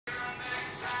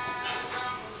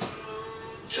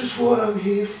just what I'm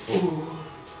here for.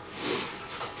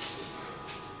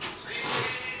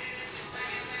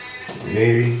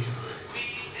 Maybe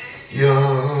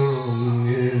young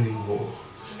anymore.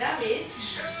 David?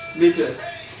 Bitte.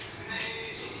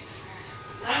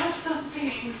 I have something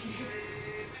for you.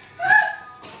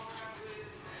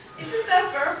 Isn't that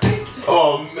perfect?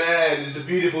 Oh man, it's a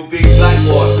beautiful big black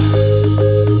one.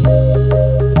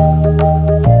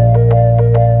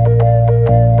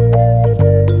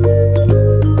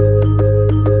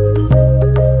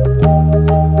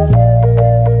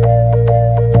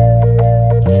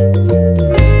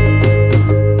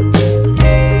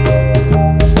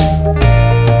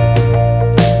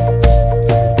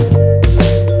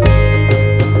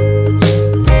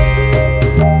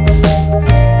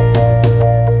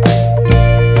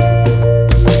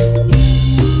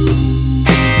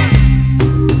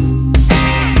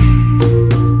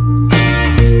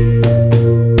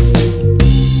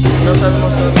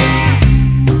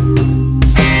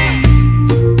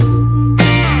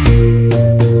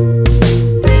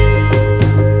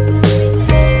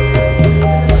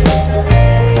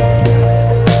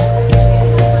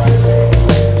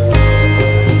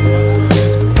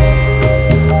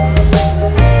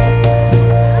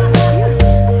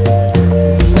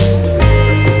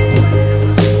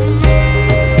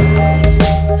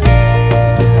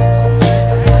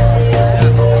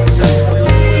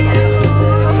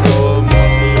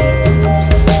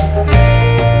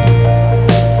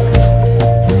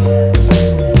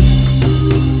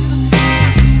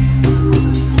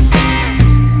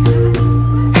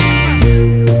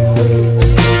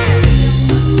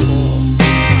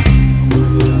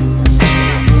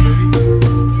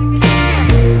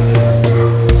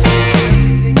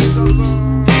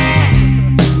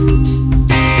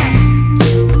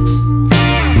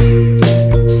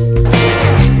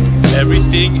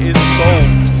 Everything is solved.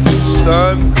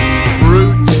 Sun,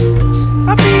 fruit,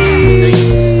 happy.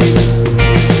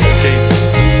 Okay.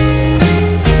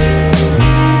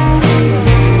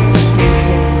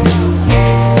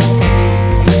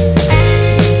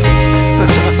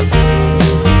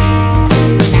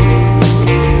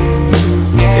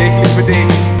 Ik liep meteen.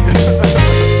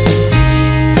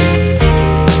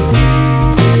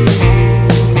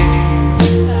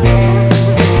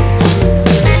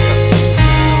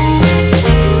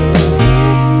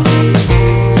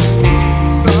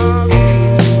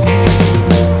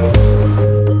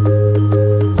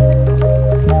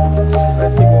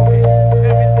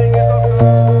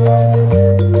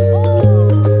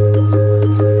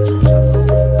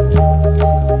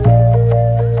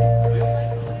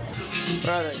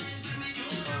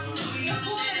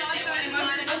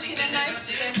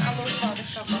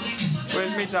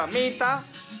 Where's Mita? Mita?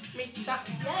 Mita?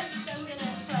 Yes, I'm gonna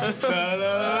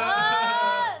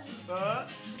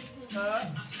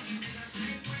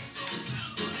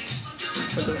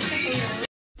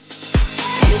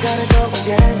You gotta go and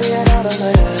get angry at all of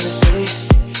my honesty.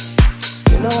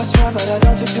 You know I try, but I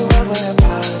don't treat you well with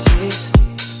apologies.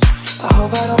 I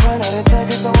hope I don't run out of time,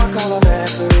 can someone call a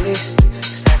referee?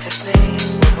 Cause I just need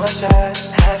one more shot,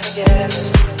 have forgiveness.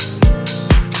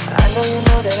 I know you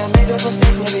know that I made those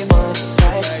mistakes maybe once or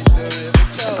twice.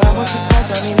 And by once or twice,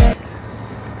 I mean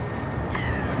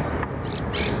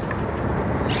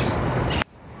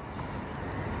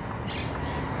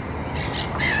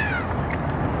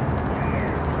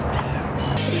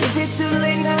is it too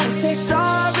late now to say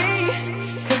sorry?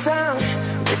 Cause I'm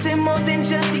missing more than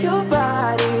just your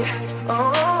body.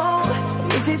 Oh,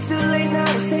 is it too late now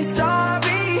to say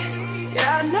sorry?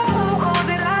 Yeah, I know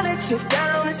that I let you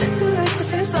down. Is it too late to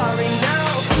say sorry now?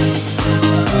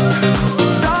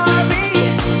 Sorry.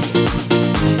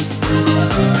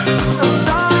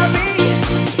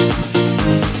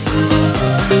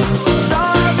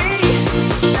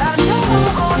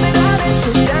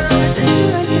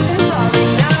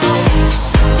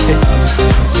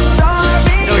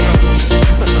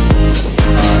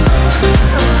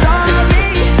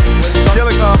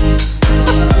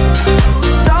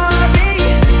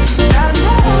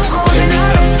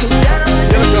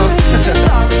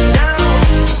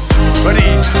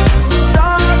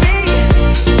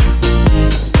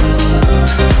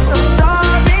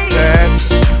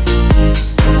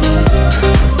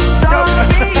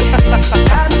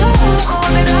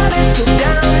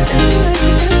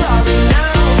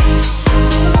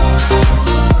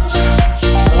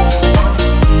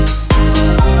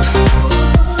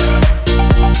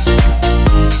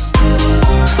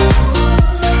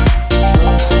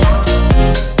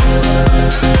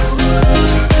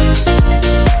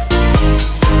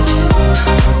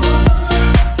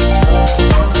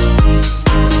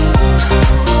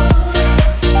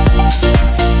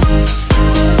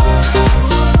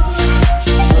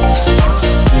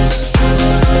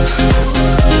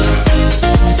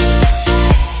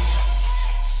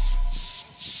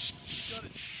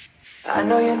 I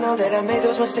know you know that I made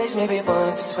those mistakes maybe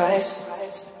once or twice.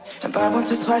 And by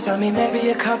once or twice I mean maybe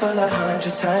a couple of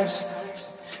 100 times.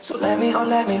 So let me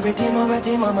redeem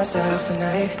on myself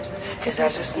tonight. Cause I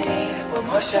just need one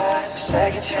more shot for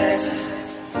second chances.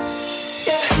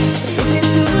 Yeah, is it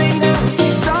too late now to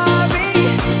say sorry?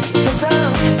 Cause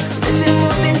I'm missing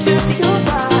more than just your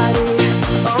body.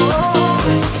 Oh,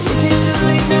 is it too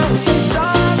late now to say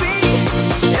sorry?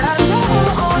 Yeah, I know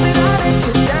that I let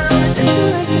you down. Is it too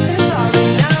late to say sorry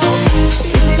now?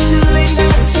 Is it too late now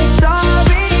to say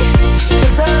sorry?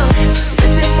 Cause I'm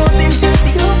missing more than just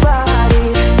your body.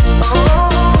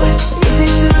 Oh, is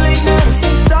it too late now to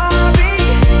say sorry?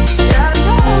 Yeah, I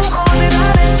know that I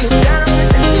let you down.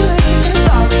 Is it too late to say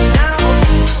sorry now?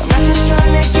 I'm not just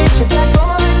trying to get you back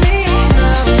on me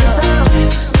now. Cause I'm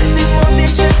missing more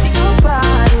than just your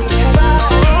body.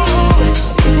 Oh,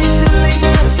 is it too late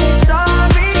now to say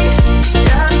sorry?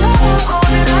 Yeah, I know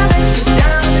that I let you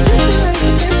down. Is it too late to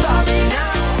say sorry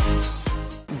now?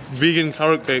 Vegan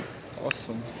carrot cake.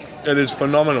 Awesome. It is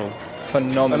phenomenal. And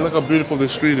Phenomenal. look how beautiful the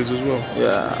street is as well.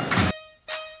 Yeah.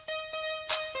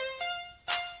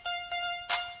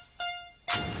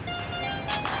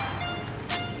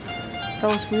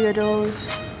 Those weirdos.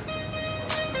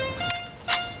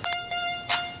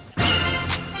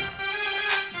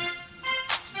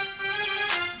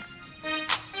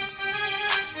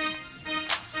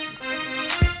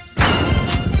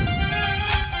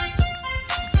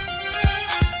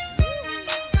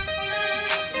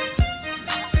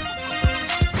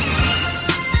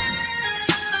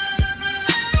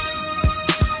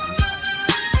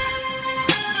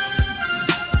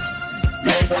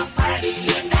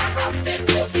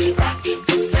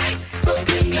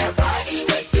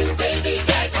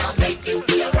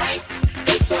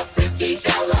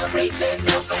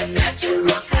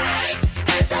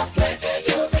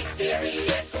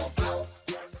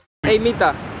 Hey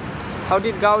Mita, how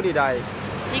did Gaudi die?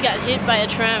 He got hit by a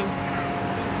tram.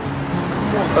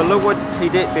 But look what he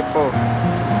did before.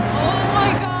 Oh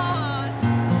my god!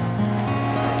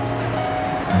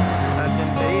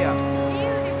 Argentina.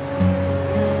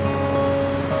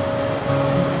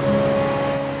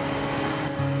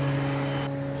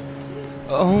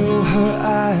 Oh, her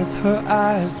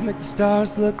eyes make the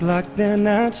stars look like they're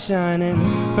not shining.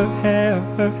 Her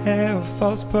hair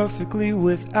falls perfectly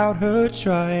without her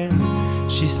trying.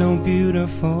 She's so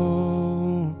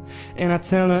beautiful, and I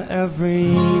tell her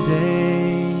every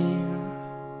day.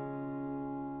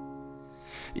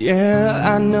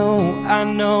 Yeah, I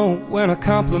know, when I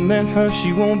compliment her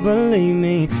she won't believe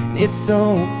me. It's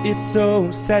so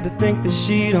sad to think that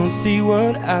she don't see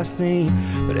what I see.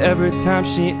 But every time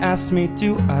she asks me,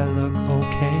 do I look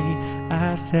okay,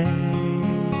 I say,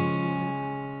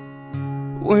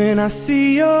 when I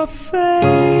see your face,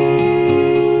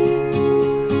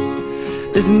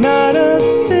 there's not a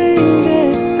thing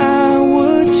that I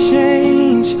would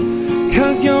change.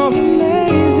 'Cause you're